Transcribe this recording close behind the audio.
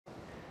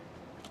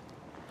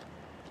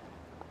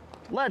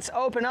Let's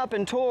open up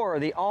and tour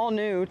the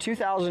all-new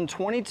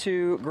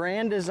 2022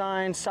 Grand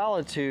Design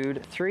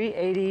Solitude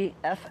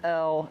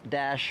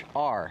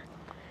 380FL-R.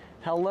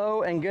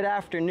 Hello and good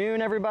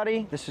afternoon,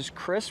 everybody. This is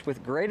Chris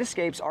with Great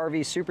Escapes RV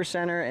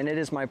Supercenter, and it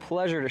is my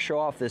pleasure to show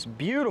off this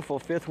beautiful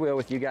fifth wheel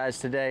with you guys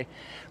today.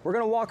 We're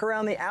going to walk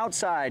around the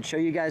outside, show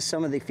you guys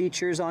some of the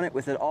features on it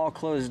with it all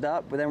closed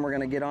up, but then we're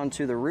going to get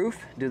onto the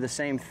roof, do the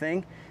same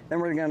thing. Then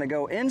we're going to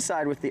go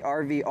inside with the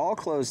RV all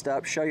closed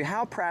up, show you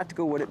how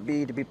practical would it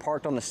be to be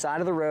parked on the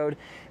side of the road.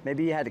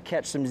 Maybe you had to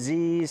catch some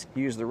Z's,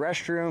 use the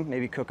restroom,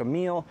 maybe cook a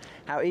meal.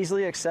 How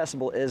easily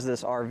accessible is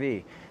this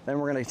RV? Then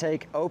we're going to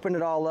open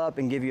it all up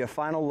and give you a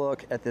final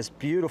look at this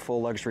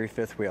beautiful luxury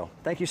fifth wheel.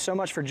 Thank you so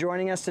much for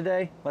joining us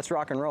today. Let's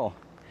rock and roll.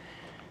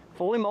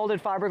 Fully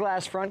molded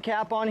fiberglass front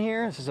cap on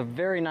here. This is a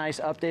very nice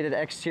updated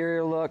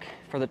exterior look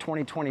for the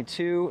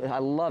 2022. I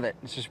love it.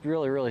 It's just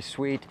really, really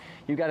sweet.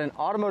 You've got an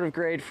automotive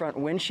grade front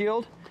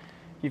windshield.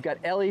 You've got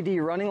LED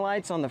running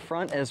lights on the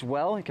front as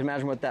well. You can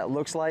imagine what that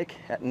looks like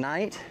at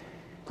night.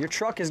 Your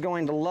truck is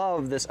going to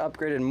love this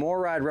upgraded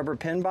MORryde rubber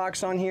pin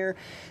box on here.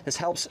 This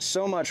helps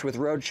so much with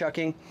road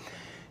chucking.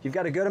 You've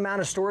got a good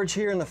amount of storage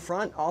here in the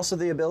front. Also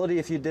the ability,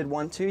 if you did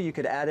want to, you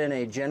could add in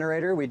a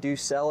generator. We do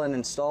sell and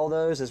install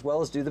those as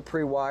well as do the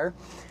pre-wire.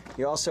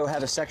 You also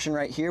have a section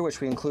right here which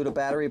we include a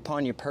battery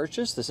upon your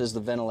purchase. This is the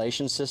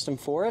ventilation system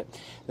for it.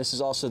 This is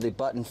also the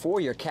button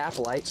for your cap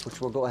lights, which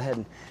we'll go ahead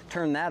and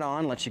turn that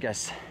on, let you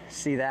guys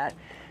see that.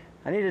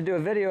 I need to do a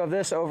video of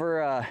this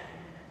over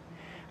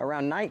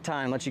around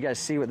nighttime, let you guys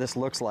see what this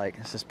looks like.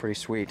 This is pretty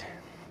sweet.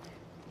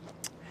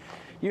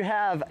 You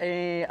have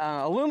a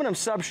aluminum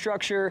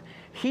substructure,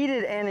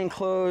 heated and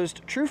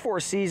enclosed, true Four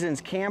Seasons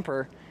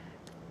camper,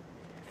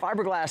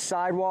 fiberglass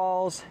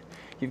sidewalls.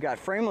 You've got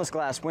frameless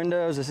glass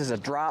windows. This is a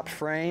drop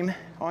frame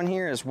on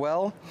here as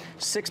well.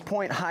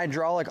 6-point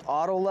hydraulic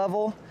auto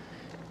level.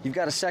 You've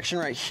got a section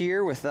right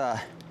here with a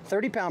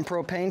 30-pound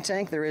propane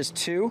tank. There is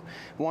two,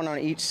 one on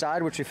each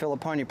side, which you fill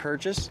upon your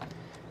purchase.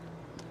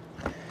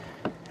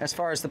 As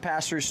far as the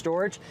pass-through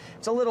storage,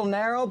 it's a little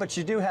narrow, but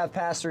you do have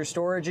pass-through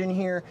storage in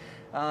here.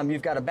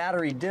 You've got a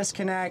battery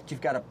disconnect.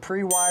 You've got a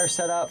pre-wire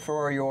set up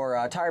for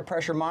your tire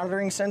pressure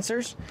monitoring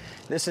sensors.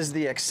 This is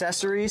the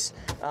accessories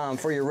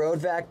for your road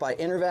vac by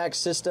Intervac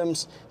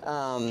Systems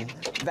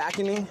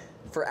vacuuming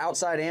for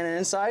outside and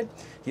inside.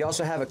 You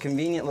also have a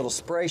convenient little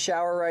spray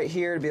shower right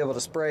here to be able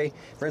to spray,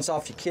 rinse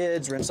off your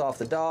kids, rinse off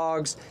the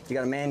dogs. You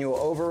got a manual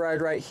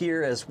override right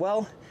here as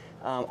well.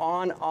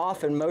 On,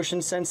 off, and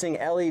motion sensing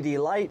LED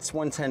lights,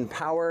 110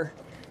 power.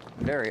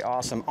 Very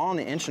awesome. On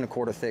the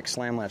 1¼ thick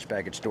slam latch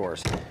baggage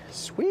doors.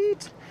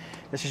 Sweet.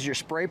 This is your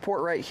spray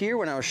port right here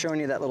when I was showing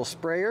you that little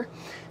sprayer.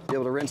 Be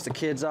able to rinse the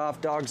kids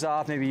off, dogs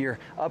off, maybe your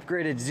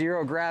upgraded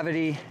zero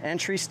gravity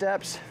entry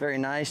steps. Very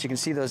nice. You can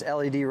see those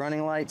LED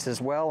running lights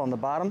as well on the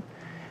bottom.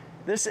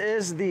 This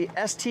is the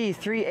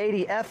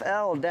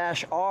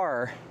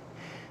ST380FL-R.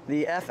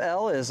 The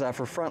FL is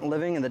for front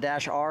living, and the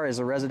 -R is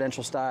a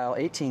residential style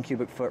 18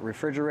 cubic foot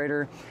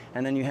refrigerator.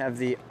 And then you have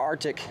the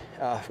Arctic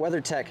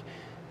WeatherTech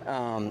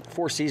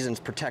Four Seasons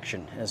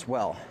protection as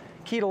well.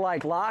 Key to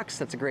like locks,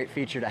 that's a great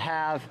feature to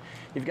have.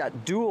 You've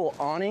got dual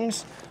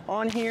awnings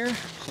on here,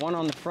 one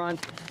on the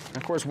front, and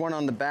of course one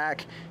on the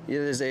back. It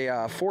is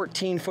a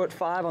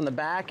 14'5" on the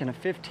back and a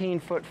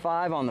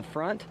 15'5" on the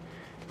front.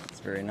 It's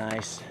very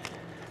nice.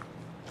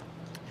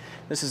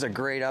 This is a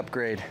great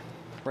upgrade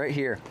right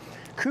here.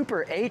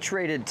 Cooper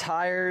H-rated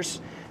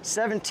tires,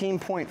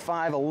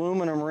 17.5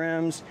 aluminum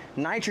rims,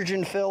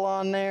 nitrogen fill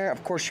on there.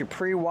 Of course, you're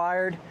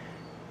pre-wired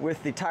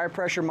with the tire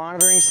pressure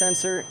monitoring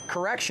sensor.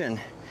 Correction,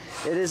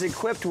 it is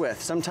equipped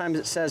with. Sometimes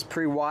it says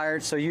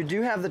pre-wired, so you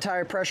do have the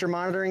tire pressure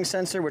monitoring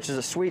sensor, which is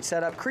a sweet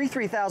setup. Cree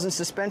 3000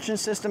 suspension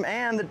system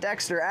and the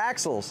Dexter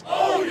axles.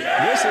 Oh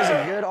yeah! This is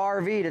a good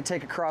RV to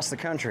take across the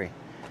country.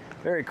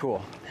 Very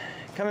cool.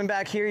 Coming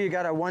back here, you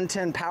got a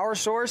 110 power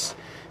source.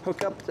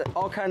 Hook up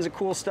all kinds of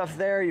cool stuff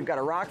there. You've got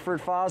a Rockford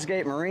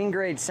Fosgate marine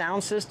grade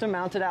sound system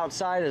mounted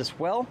outside as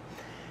well.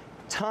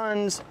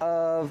 Tons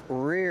of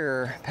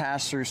rear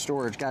pass-through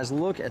storage. Guys,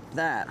 look at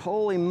that.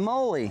 Holy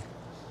moly.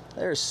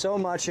 There's so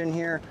much in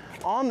here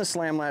on the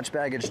slam latch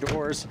baggage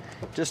doors.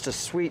 Just a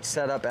sweet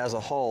setup as a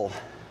whole.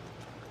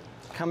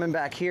 Coming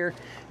back here,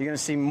 you're gonna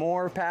see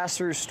more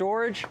pass-through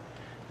storage.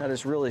 That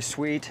is really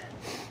sweet.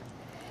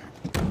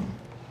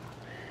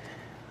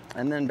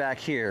 And then back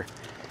here,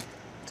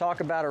 talk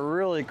about a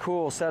really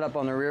cool setup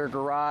on the rear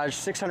garage.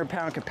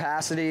 600-pound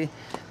capacity.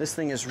 This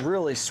thing is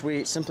really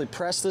sweet. Simply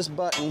press this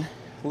button,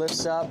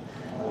 lifts up.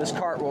 This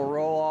cart will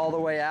roll all the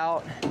way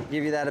out,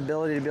 give you that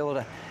ability to be able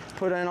to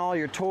put in all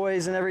your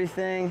toys and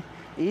everything.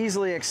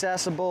 Easily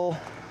accessible.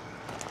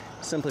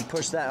 Simply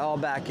push that all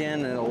back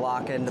in and it'll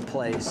lock into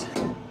place.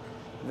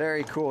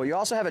 Very cool. You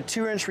also have a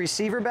 2-inch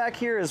receiver back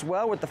here as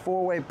well with the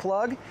 4-way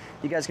plug.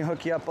 You guys can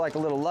hook you up like a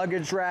little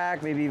luggage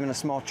rack, maybe even a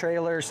small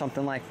trailer,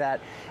 something like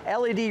that.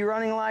 LED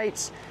running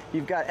lights.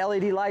 You've got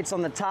LED lights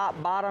on the top,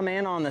 bottom,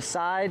 and on the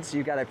sides.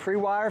 You've got a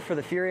pre-wire for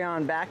the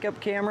Furrion backup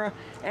camera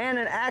and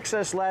an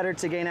access ladder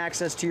to gain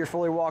access to your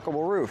fully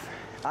walkable roof.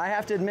 I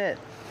have to admit,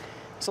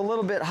 It's a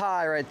little bit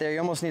high right there. You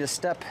almost need a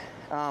step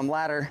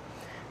ladder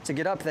to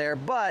get up there,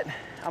 but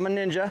I'm a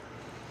ninja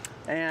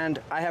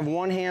and I have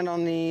one hand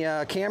on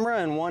the camera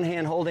and one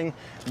hand holding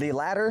the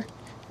ladder,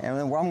 and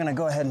then I'm gonna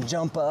go ahead and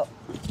jump up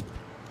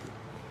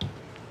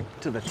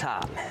to the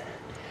top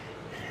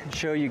and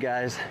show you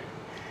guys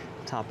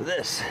the top of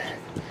this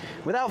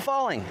without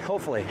falling,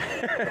 hopefully.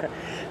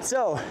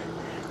 So,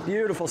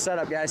 beautiful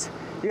setup, guys.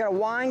 You got a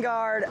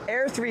Winegard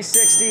Air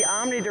 360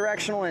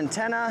 omnidirectional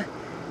antenna.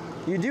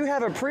 You do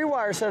have a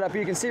pre-wire setup,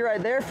 you can see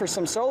right there, for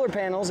some solar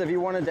panels if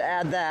you wanted to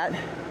add that.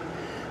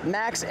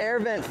 Max air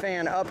vent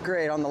fan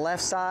upgrade on the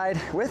left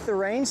side with the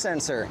rain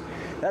sensor.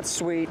 That's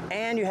sweet.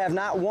 And you have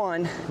not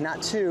one,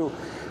 not two,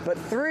 but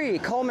three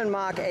Coleman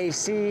Mach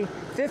AC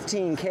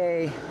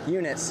 15K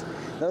units.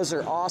 Those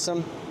are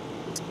awesome.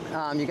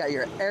 You got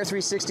your Air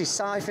 360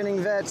 siphoning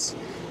vents,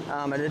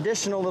 an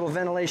additional little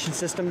ventilation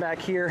system back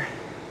here,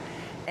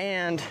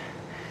 and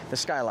the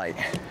skylight.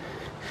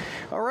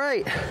 All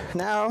right,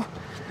 now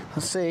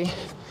let's see.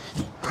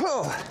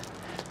 Whew.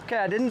 Okay,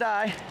 I didn't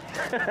die.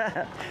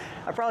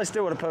 I probably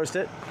still would have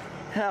posted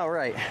it. All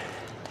right,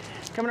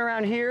 coming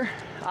around here,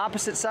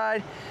 opposite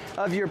side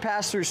of your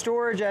pass-through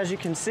storage, as you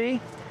can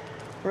see,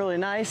 really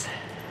nice.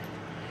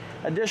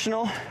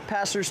 Additional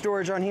pass-through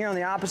storage on here on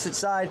the opposite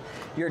side.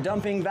 Your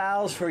dumping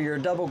valves for your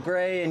double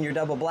gray and your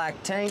double black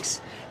tanks.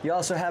 You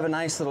also have a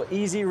nice little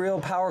easy reel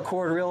power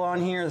cord reel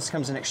on here. This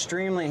comes in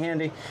extremely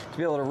handy to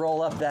be able to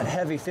roll up that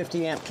heavy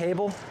 50 amp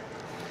cable.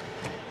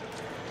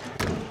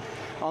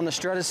 On the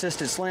strut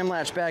assisted slam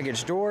latch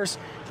baggage doors,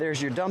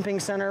 there's your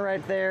dumping center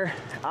right there.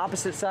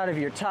 Opposite side of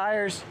your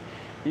tires,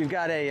 you've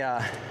got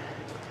a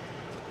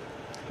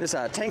this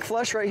tank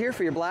flush right here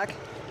for your black.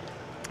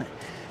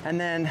 And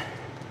then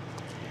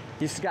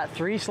you've got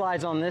 3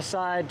 slides on this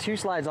side, 2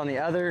 slides on the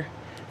other,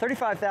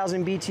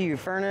 35,000 BTU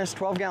furnace,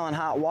 12-gallon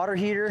hot water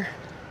heater,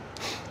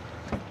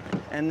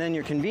 and then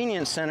your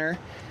convenience center.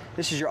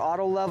 This is your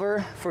auto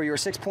lever for your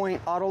 6-point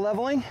auto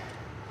leveling,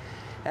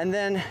 and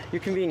then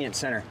your convenience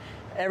center.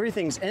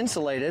 Everything's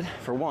insulated,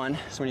 for one,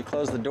 so when you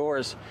close the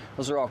doors,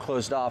 those are all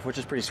closed off, which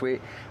is pretty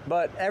sweet.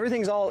 But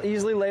everything's all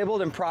easily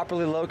labeled and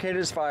properly located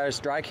as far as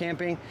dry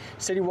camping,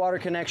 city water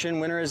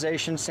connection,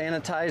 winterization,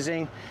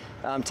 sanitizing,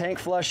 tank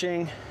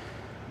flushing.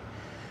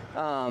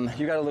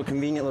 You got a little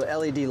convenient little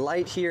LED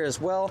light here as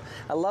well.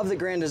 I love that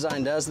Grand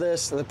Design does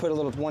this. So they put a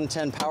little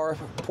 110 power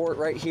port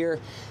right here.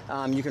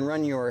 You can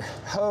run your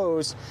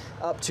hose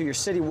up to your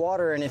city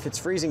water, and if it's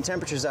freezing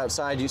temperatures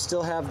outside, you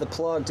still have the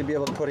plug to be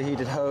able to put a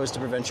heated hose to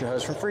prevent your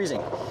hose from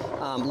freezing.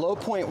 Low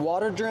point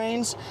water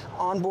drains,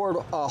 onboard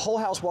whole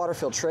house water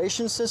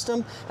filtration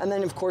system, and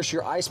then of course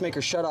your ice maker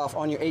shutoff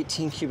on your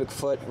 18 cubic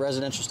foot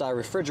residential style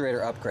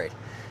refrigerator upgrade.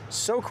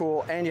 So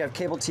cool, and you have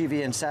cable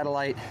TV and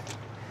satellite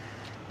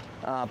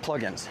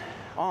plugins.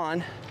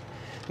 On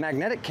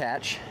magnetic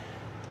catch,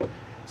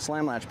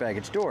 slam latch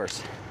baggage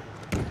doors.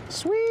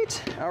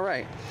 Sweet. All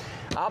right.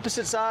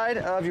 Opposite side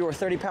of your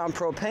 30-pound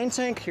propane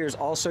tank, here's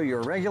also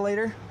your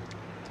regulator.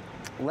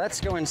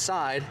 Let's go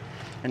inside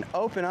and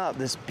open up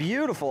this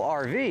beautiful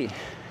RV.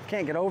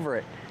 Can't get over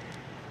it.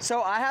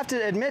 So I have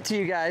to admit to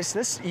you guys,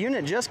 this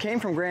unit just came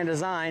from Grand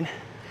Design,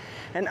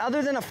 and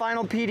other than a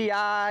final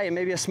PDI and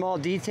maybe a small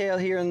detail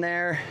here and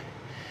there,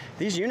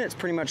 these units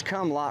pretty much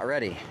come lot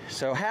ready.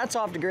 So hats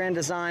off to Grand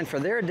Design for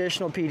their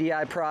additional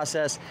PDI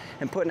process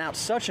and putting out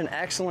such an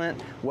excellent,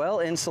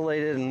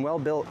 well-insulated and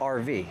well-built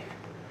RV.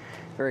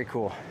 Very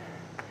cool.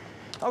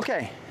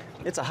 Okay,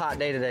 it's a hot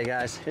day today,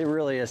 guys. It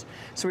really is.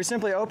 So we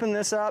simply open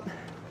this up,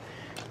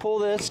 pull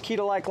this,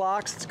 key-to-like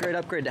locks. It's a great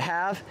upgrade to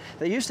have.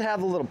 They used to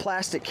have a little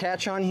plastic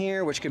catch on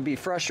here, which could be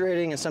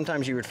frustrating, and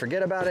sometimes you would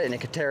forget about it and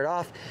it could tear it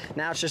off.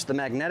 Now it's just the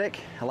magnetic.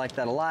 I like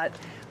that a lot.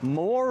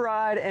 More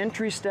ride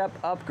entry step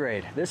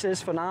upgrade. This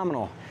is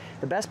phenomenal.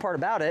 The best part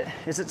about it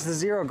is it's the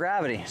zero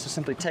gravity. So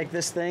simply take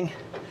this thing,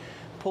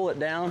 pull it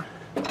down.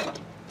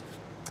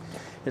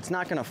 It's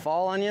not gonna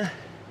fall on you.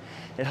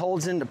 It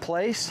holds into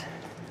place.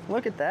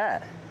 Look at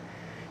that.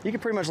 You can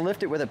pretty much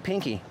lift it with a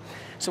pinky.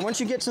 So once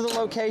you get to the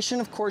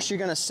location, of course, you're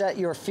gonna set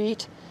your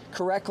feet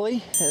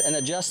correctly and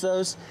adjust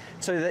those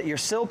so that your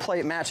sill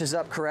plate matches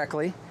up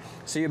correctly.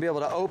 So you'll be able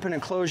to open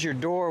and close your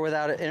door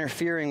without it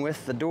interfering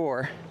with the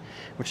door,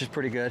 which is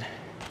pretty good.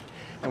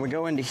 And we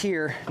go into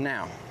here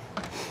now.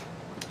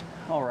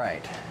 All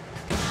right.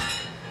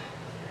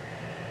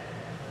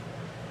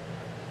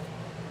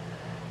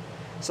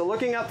 So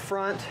looking up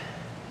front,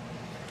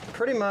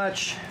 pretty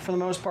much, for the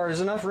most part,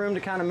 there's enough room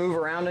to kind of move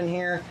around in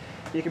here.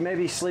 You can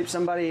maybe sleep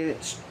somebody,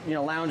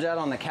 lounge out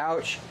on the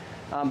couch,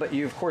 but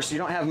of course, you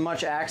don't have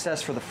much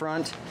access for the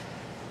front.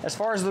 As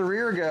far as the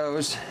rear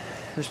goes,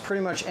 it's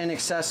pretty much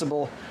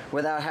inaccessible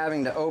without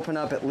having to open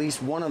up at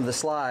least one of the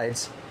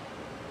slides.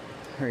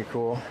 Very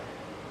cool.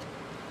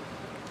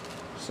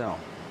 So,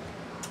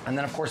 and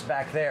then of course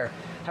back there.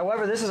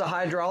 However, this is a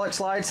hydraulic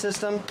slide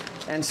system,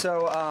 and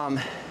so,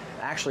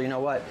 actually, you know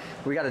what?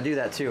 We got to do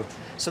that too.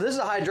 So this is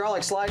a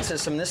hydraulic slide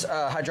system. This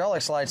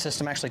hydraulic slide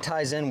system actually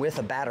ties in with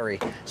a battery.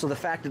 So the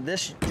fact that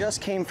this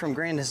just came from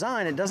Grand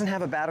Design, it doesn't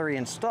have a battery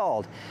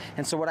installed.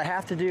 And so what I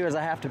have to do is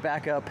I have to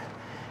back up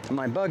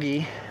my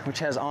buggy, which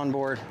has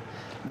onboard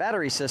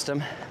battery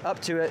system, up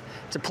to it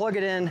to plug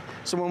it in,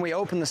 so when we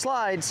open the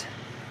slides,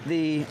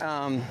 the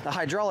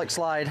hydraulic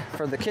slide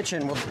for the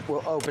kitchen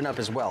will open up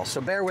as well.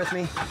 So bear with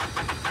me.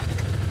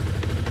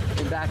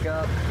 Back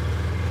up.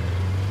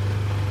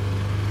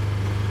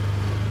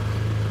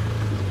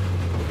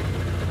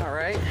 All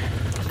right,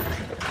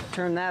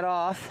 turn that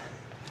off.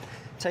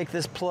 Take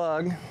this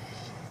plug,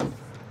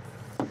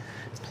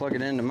 plug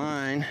it into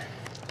mine.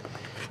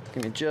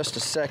 Give me just a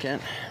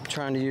second. I'm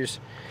trying to use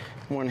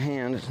one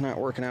hand. It's not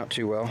working out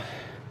too well.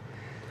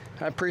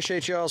 I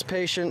appreciate y'all's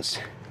patience.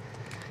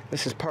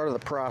 This is part of the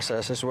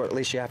process. This is what at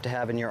least you have to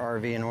have in your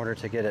RV in order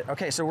to get it.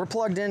 Okay, so we're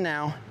plugged in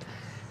now.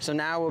 So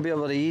now we'll be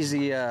able to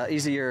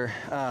easier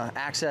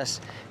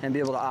access and be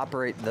able to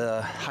operate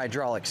the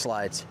hydraulic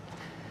slides.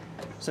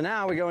 So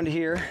now we go into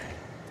here.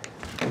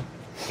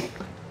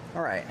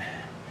 All right.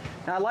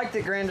 Now I like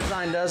that Grand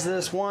Design does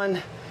this.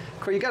 One,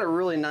 you got a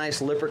really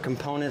nice Lippert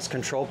Components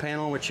control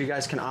panel, which you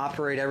guys can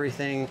operate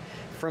everything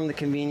from the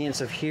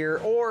convenience of here,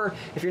 or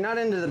if you're not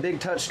into the big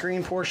touch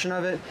screen portion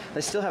of it,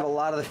 they still have a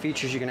lot of the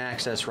features you can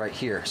access right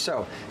here.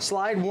 So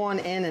slide one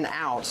in and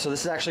out. So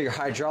this is actually your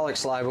hydraulic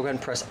slide. We'll go ahead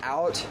and press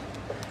out.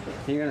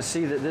 You're going to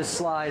see that this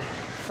slide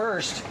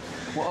first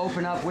will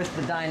open up with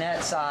the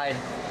dinette side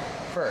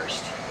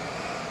first.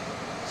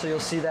 So you'll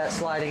see that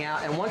sliding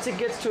out, and once it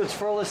gets to its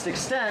fullest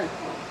extent,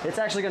 it's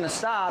actually going to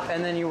stop,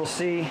 and then you will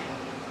see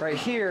right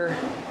here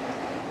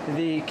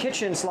the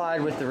kitchen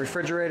slide with the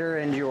refrigerator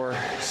and your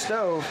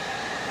stove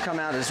come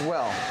out as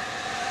well.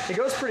 It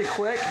goes pretty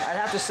quick. I'd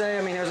have to say,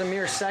 I mean, it was a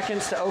mere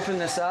seconds to open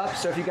this up.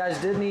 So if you guys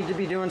did need to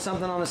be doing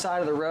something on the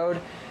side of the road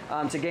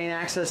to gain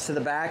access to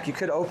the back, you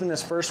could open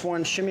this first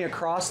one, shimmy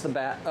across the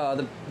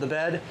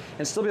bed,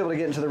 and still be able to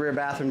get into the rear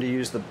bathroom to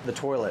use the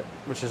toilet,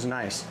 which is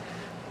nice.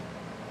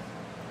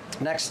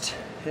 Next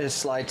is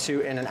slide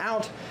two in and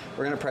out.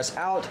 We're going to press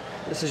out.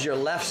 This is your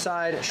left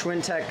side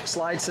Schwintek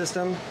slide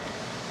system.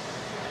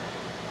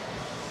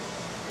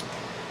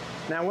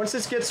 Now once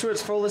this gets to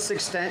its fullest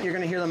extent, you're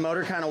going to hear the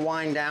motor kind of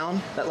wind down.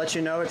 That lets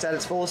you know it's at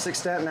its fullest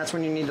extent, and that's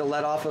when you need to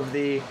let off of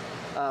the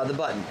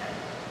button.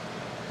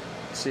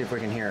 Let's see if we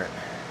can hear it.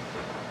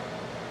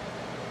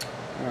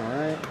 All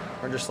right,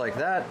 or just like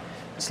that.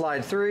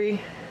 Slide three,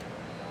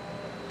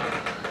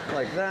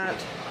 like that.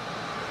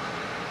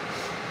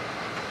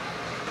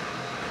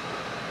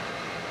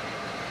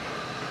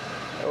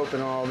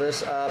 Open all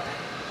this up.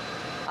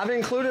 I've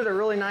included a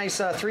really nice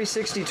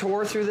 360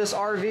 tour through this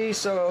RV,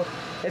 so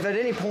if at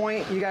any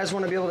point you guys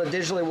want to be able to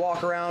digitally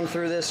walk around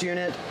through this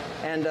unit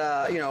and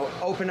you know,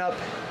 open up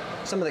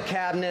some of the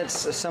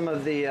cabinets, some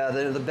of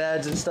the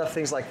beds and stuff,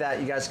 things like that,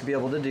 you guys could be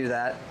able to do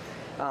that.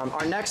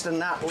 Our next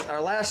and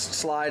our last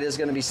slide is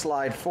going to be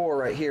slide 4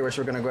 right here, which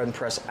we're going to go ahead and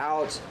press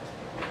out,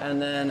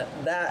 and then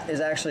that is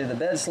actually the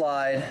bed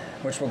slide,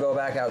 which will go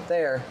back out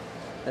there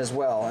as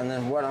well. And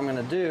then what I'm going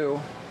to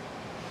do,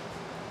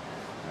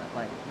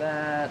 like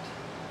that.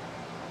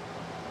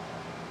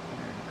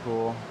 Very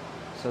cool.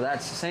 So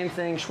that's the same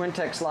thing,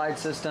 Schwintek slide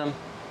system,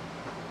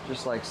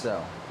 just like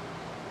so.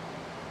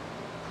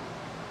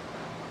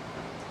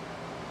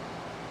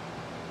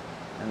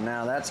 And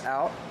now that's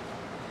out.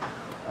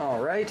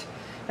 All right.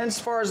 And as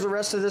far as the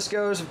rest of this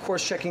goes, of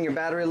course, checking your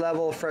battery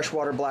level,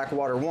 freshwater,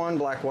 Blackwater 1,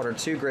 Blackwater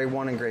 2, grade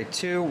 1 and grade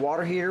 2,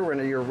 water heater,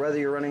 whether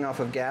you're running off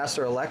of gas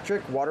or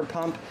electric, water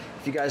pump,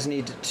 if you guys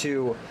need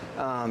to,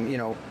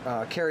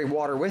 carry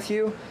water with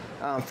you.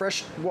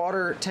 Fresh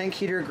water tank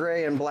heater,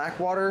 gray and black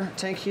water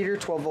tank heater,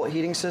 12-volt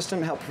heating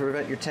system, help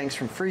prevent your tanks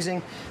from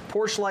freezing.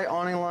 Porch light,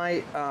 awning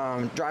light,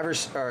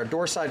 driver's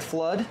door side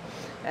flood,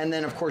 and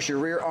then of course your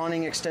rear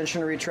awning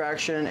extension and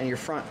retraction and your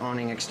front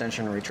awning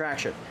extension and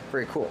retraction.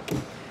 Very cool.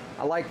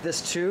 I like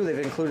this too. They've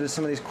included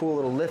some of these cool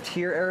little lift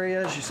here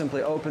areas. You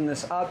simply open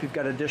this up. You've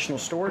got additional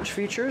storage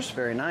features.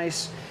 Very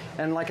nice.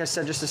 And like I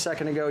said just a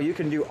second ago, you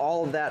can do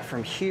all of that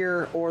from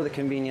here or the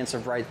convenience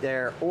of right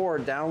there, or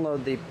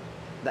download the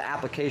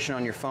application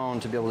on your phone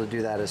to be able to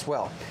do that as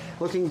well.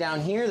 Looking down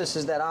here, this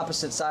is that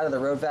opposite side of the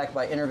Road Vac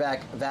by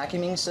Intervac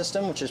vacuuming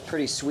system, which is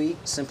pretty sweet.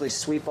 Simply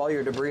sweep all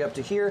your debris up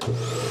to here,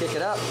 pick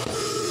it up.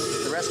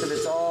 The rest of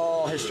it's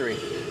all history.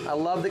 I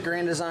love that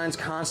Grand Design's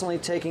constantly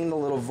taking the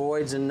little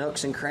voids and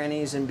nooks and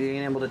crannies and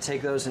being able to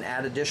take those and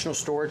add additional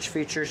storage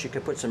features. You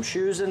could put some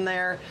shoes in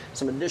there,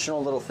 some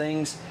additional little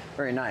things.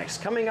 Very nice.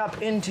 Coming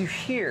up into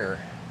here,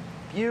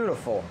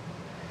 beautiful.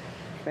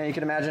 Man, you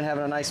can imagine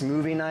having a nice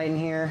movie night in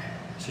here.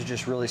 This is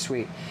just really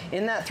sweet.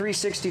 In that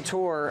 360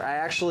 tour, I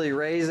actually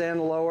raise and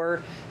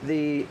lower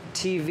the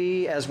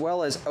TV as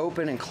well as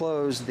open and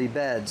close the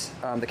beds,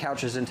 the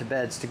couches into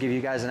beds, to give you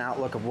guys an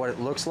outlook of what it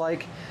looks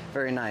like.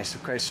 Very nice.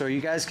 Okay, so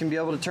you guys can be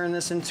able to turn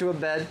this into a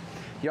bed.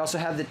 You also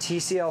have the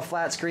TCL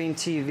flat screen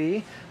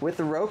TV with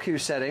the Roku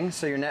setting,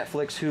 so your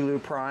Netflix,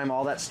 Hulu, Prime,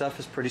 all that stuff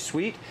is pretty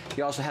sweet.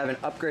 You also have an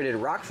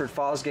upgraded Rockford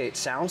Fosgate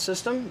sound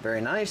system.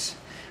 Very nice.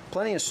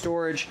 Plenty of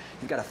storage.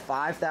 You've got a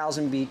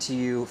 5,000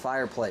 BTU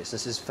fireplace.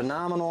 This is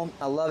phenomenal.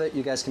 I love it.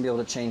 You guys can be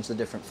able to change the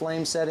different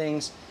flame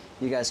settings.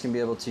 You guys can be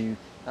able to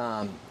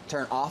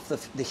turn off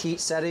the heat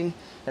setting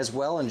as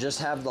well and just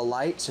have the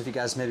light. So if you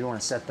guys maybe want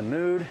to set the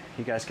mood,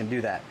 you guys can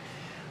do that.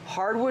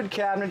 Hardwood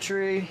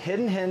cabinetry,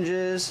 hidden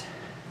hinges,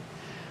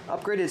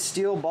 upgraded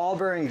steel ball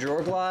bearing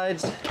drawer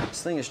glides.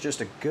 This thing is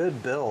just a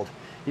good build.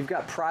 You've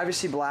got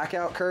privacy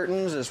blackout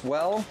curtains as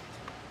well.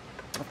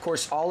 Of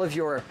course, all of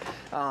your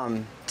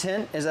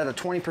tint is at a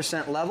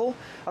 20% level.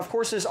 Of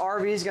course, this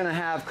RV is going to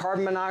have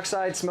carbon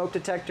monoxide, smoke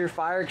detector,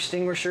 fire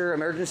extinguisher,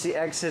 emergency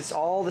exits,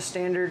 all the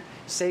standard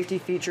safety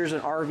features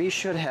an RV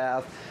should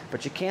have.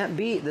 But you can't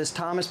beat this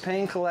Thomas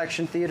Paine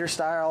Collection theater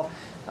style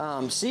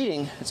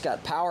seating. It's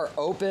got power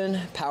open,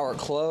 power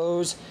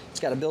close.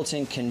 It's got a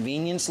built-in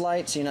convenience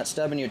light so you're not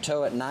stubbing your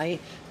toe at night.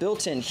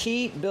 Built-in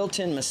heat,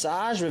 built-in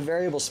massage with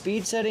variable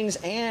speed settings,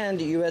 and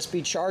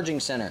USB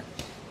charging center.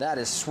 That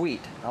is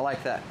sweet. I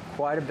like that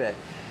quite a bit.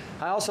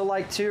 I also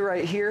like too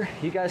right here,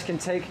 you guys can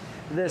take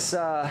this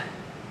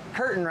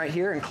curtain right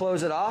here and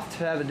close it off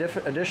to have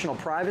additional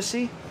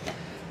privacy.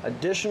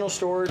 Additional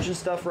storage and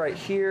stuff right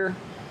here.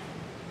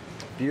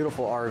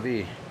 Beautiful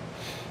RV.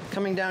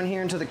 Coming down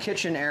here into the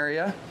kitchen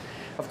area.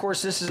 Of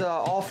course, this is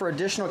all for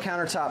additional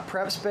countertop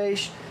prep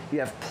space. You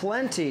have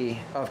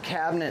plenty of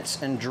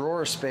cabinets and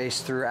drawer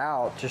space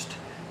throughout, just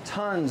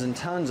tons and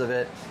tons of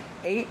it.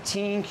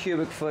 18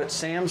 cubic foot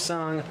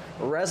Samsung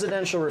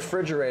residential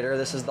refrigerator.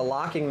 This is the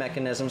locking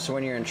mechanism, so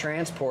when you're in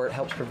transport, it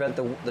helps prevent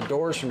the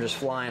doors from just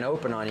flying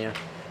open on you.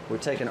 We'll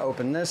take and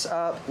open this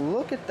up.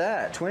 Look at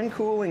that, twin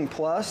cooling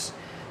plus,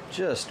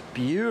 just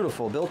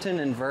beautiful. Built-in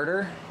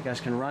inverter. You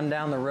guys can run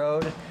down the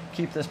road,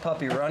 keep this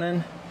puppy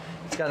running.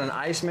 It's got an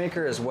ice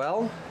maker as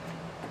well.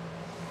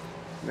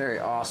 Very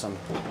awesome.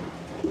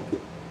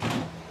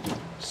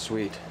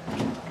 Sweet.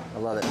 I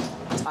love it.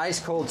 It's ice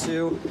cold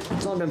too.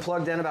 It's only been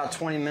plugged in about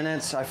 20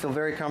 minutes. I feel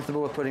very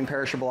comfortable with putting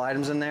perishable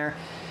items in there.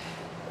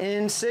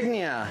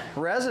 Insignia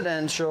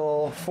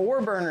residential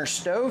 4-burner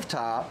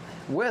stovetop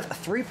with a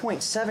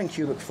 3.7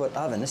 cubic foot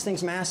oven. This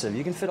thing's massive.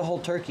 You can fit a whole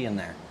turkey in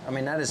there. I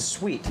mean, that is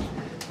sweet.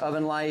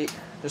 Oven light,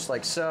 just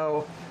like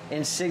so.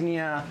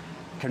 Insignia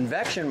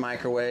convection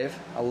microwave.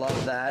 I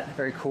love that.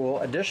 Very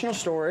cool. Additional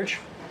storage.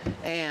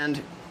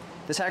 And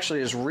this actually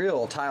is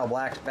real tile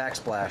black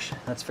backsplash.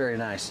 That's very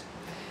nice.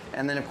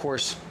 And then, of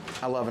course,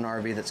 I love an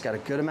RV that's got a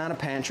good amount of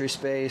pantry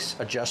space,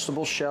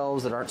 adjustable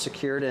shelves that aren't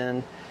secured in.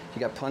 You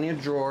got plenty of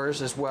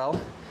drawers as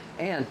well.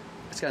 And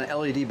it's got an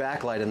LED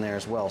backlight in there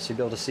as well, so you'll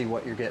be able to see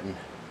what you're getting.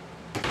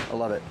 I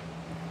love it.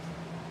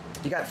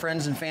 You got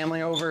friends and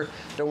family over,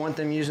 don't want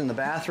them using the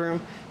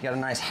bathroom. You got a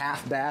nice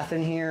half bath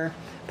in here,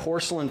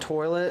 porcelain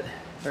toilet,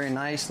 very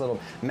nice little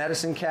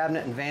medicine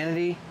cabinet and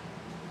vanity.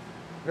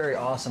 Very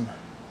awesome.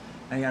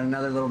 And you got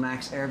another little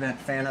max air vent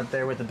fan up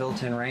there with the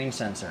built-in rain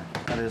sensor.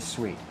 That is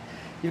sweet.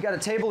 You've got a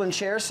table and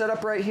chair set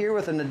up right here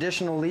with an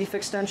additional leaf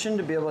extension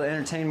to be able to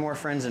entertain more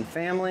friends and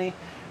family.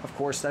 Of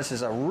course, this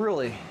is a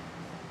really,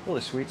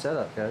 really sweet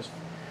setup, guys.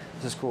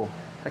 This is cool.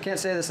 I can't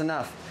say this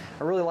enough.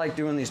 I really like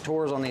doing these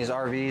tours on these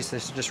RVs.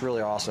 This is just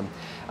really awesome.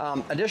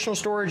 Additional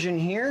storage in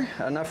here,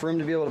 enough room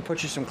to be able to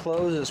put you some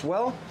clothes as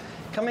well.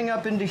 Coming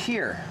up into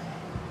here,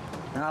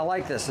 and I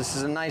like this. This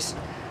is a nice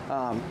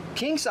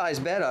king size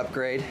bed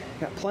upgrade.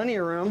 Got plenty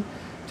of room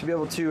to be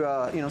able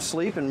to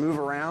sleep and move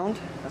around.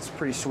 That's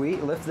pretty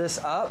sweet. Lift this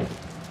up.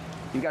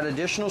 You've got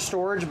additional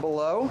storage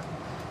below.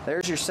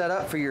 There's your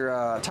setup for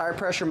your tire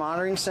pressure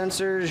monitoring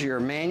sensors, your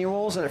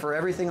manuals, and for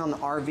everything on the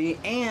RV.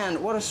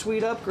 And what a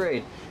sweet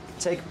upgrade.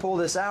 Pull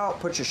this out,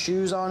 put your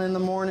shoes on in the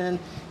morning,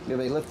 be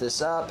able to lift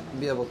this up,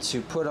 be able to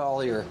put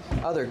all your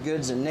other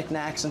goods and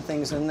knickknacks and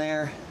things in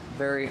there.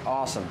 Very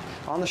awesome.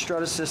 On the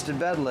strut assisted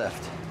bed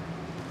lift.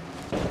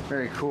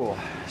 Very cool.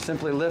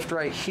 Simply lift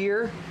right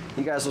here.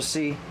 You guys will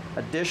see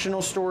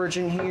additional storage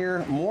in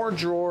here, more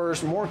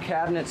drawers, more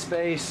cabinet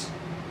space.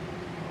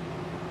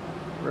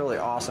 Really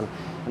awesome.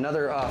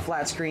 Another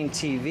flat screen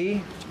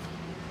TV.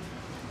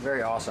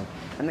 Very awesome.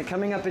 And then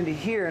coming up into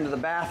here, into the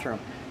bathroom,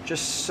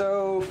 just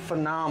so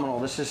phenomenal.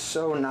 This is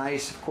so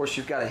nice. Of course,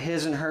 you've got a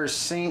his and hers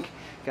sink,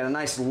 got a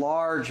nice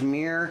large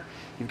mirror.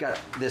 You've got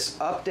this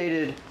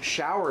updated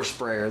shower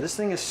sprayer. This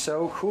thing is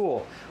so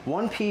cool.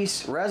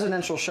 One-piece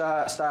residential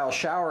style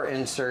shower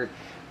insert,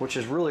 which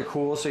is really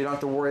cool, so you don't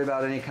have to worry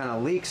about any kind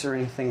of leaks or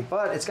anything,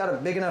 but it's got a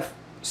big enough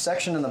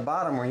section in the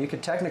bottom where you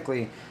could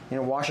technically,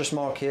 wash a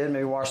small kid,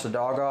 maybe wash the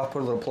dog off,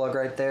 put a little plug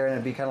right there, and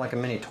it'd be kind of like a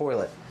mini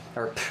toilet,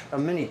 or a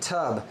mini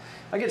tub.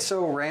 I get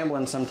so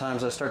rambling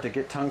sometimes I start to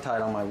get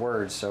tongue-tied on my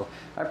words, so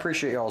I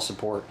appreciate y'all's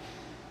support.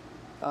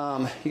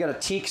 You got a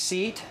teak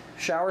seat,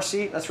 shower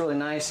seat, that's really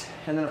nice.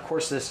 And then of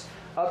course this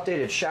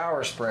updated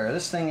shower sprayer.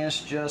 This thing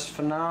is just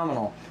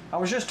phenomenal. I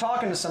was just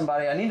talking to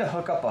somebody, I need to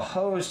hook up a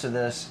hose to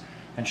this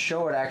and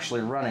show it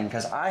actually running,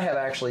 because I have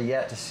actually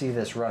yet to see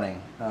this running,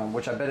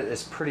 which I bet it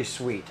is pretty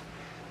sweet.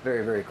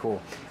 Very, very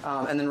cool.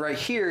 And then right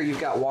here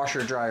you've got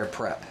washer dryer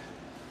prep.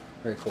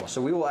 Very cool.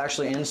 So we will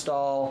actually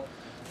install,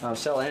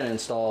 sell and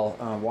install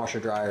washer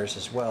dryers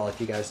as well if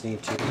you guys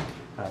need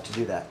to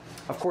do that.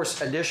 Of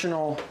course,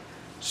 additional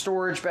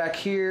storage back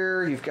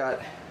here. You've got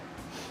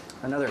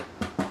another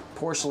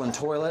porcelain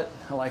toilet.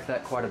 I like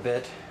that quite a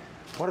bit.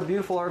 What a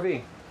beautiful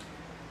RV.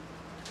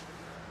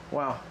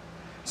 Wow.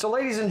 So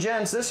ladies and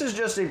gents, this is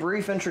just a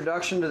brief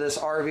introduction to this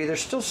RV. There's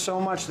still so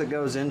much that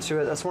goes into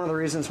it. That's one of the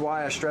reasons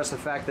why I stress the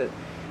fact that,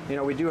 you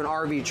know, we do an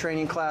RV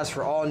training class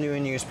for all new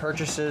and used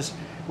purchases.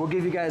 We'll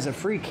give you guys a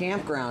free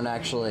campground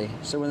actually.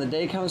 So when the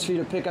day comes for you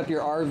to pick up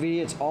your RV,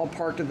 it's all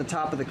parked at the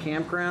top of the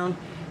campground.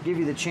 Give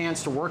you the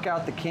chance to work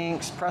out the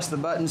kinks, press the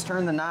buttons,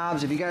 turn the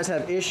knobs. If you guys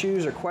have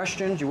issues or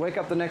questions, you wake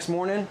up the next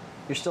morning,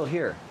 you're still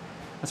here.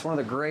 That's one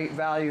of the great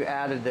value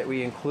added that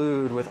we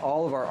include with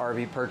all of our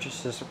RV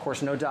purchases. Of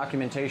course, no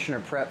documentation or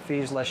prep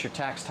fees unless you're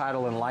tax,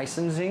 title, and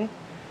licensing.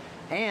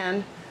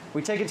 And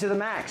we take it to the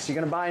max. You're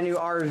gonna buy a new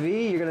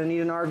RV, you're gonna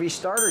need an RV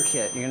starter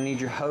kit. You're gonna need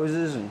your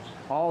hoses and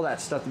all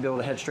that stuff to be able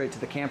to head straight to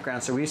the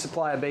campground. So we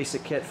supply a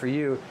basic kit for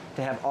you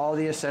to have all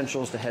the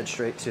essentials to head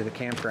straight to the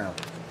campground.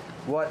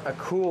 What a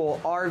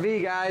cool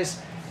RV,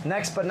 guys.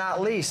 Next but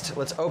not least,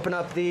 let's open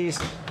up these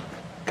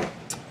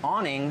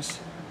awnings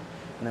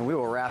and then we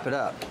will wrap it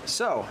up.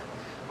 So,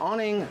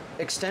 awning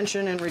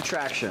extension and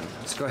retraction.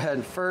 Let's go ahead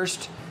and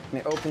first,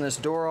 let me open this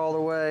door all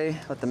the way,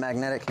 let the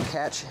magnetic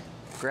catch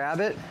grab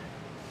it,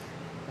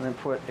 and then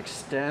put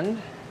extend,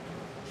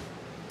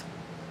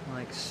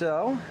 like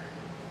so.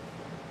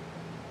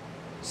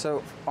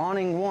 So,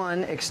 awning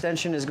 1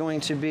 extension is going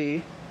to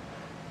be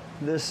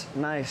this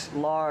nice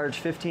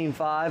large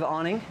 15.5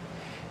 awning.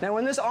 Now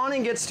when this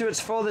awning gets to its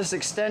fullest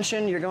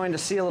extension, you're going to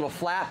see a little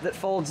flap that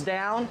folds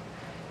down.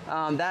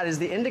 That is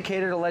the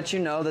indicator to let you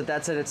know that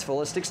that's at its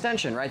fullest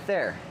extension right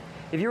there.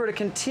 If you were to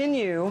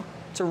continue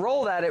to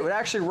roll that, it would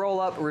actually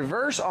roll up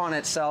reverse on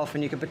itself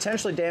and you could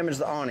potentially damage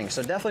the awning.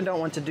 So definitely don't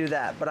want to do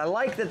that. But I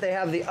like that they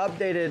have the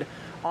updated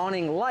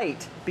awning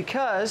light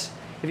because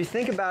if you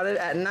think about it,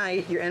 at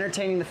night you're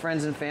entertaining the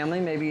friends and family.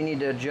 Maybe you need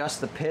to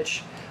adjust the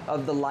pitch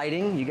of the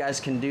lighting. You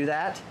guys can do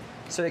that.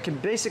 So it can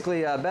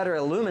basically better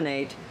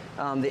illuminate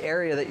the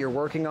area that you're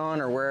working on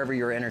or wherever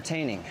you're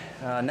entertaining.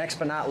 Next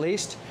but not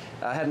least,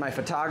 I had my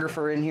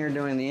photographer in here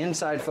doing the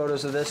inside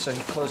photos of this, so he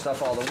closed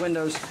off all the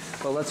windows.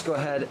 But let's go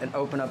ahead and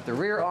open up the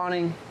rear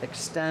awning,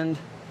 extend,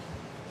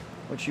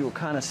 which you will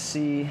kind of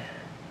see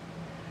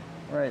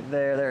right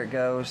there. There it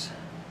goes.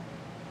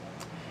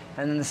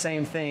 And then the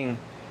same thing,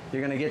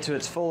 you're going to get to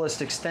its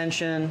fullest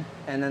extension,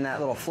 and then that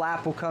little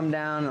flap will come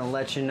down and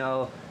let you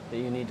know that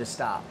you need to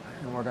stop.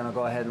 And we're going to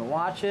go ahead and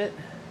watch it.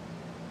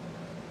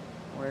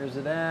 Where's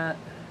it at?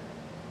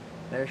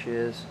 There she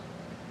is.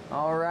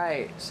 All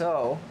right,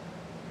 so,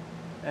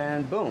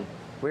 and boom,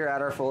 we're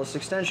at our fullest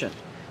extension.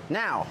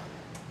 Now,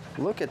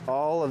 look at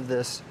all of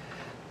this,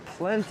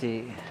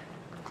 plenty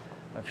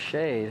of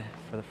shade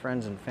for the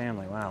friends and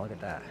family. Wow, look at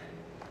that.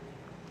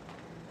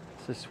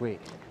 This is sweet.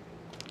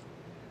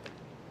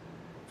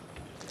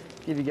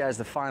 Give you guys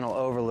the final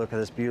overlook of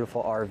this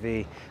beautiful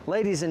RV.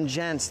 Ladies and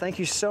gents, thank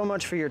you so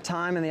much for your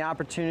time and the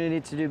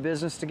opportunity to do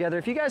business together.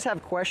 If you guys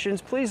have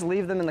questions, please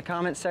leave them in the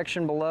comment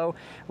section below.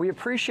 We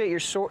appreciate your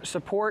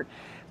support.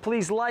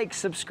 Please like,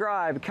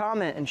 subscribe,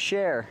 comment, and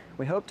share.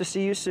 We hope to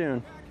see you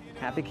soon.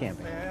 Happy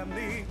camping.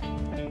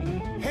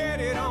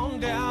 Headed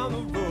on down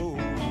the road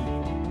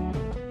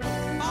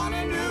on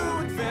a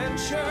new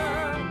adventure.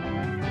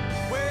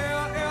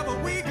 Wherever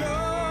we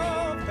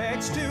go,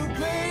 thanks to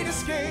great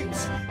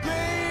escapes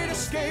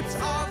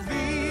of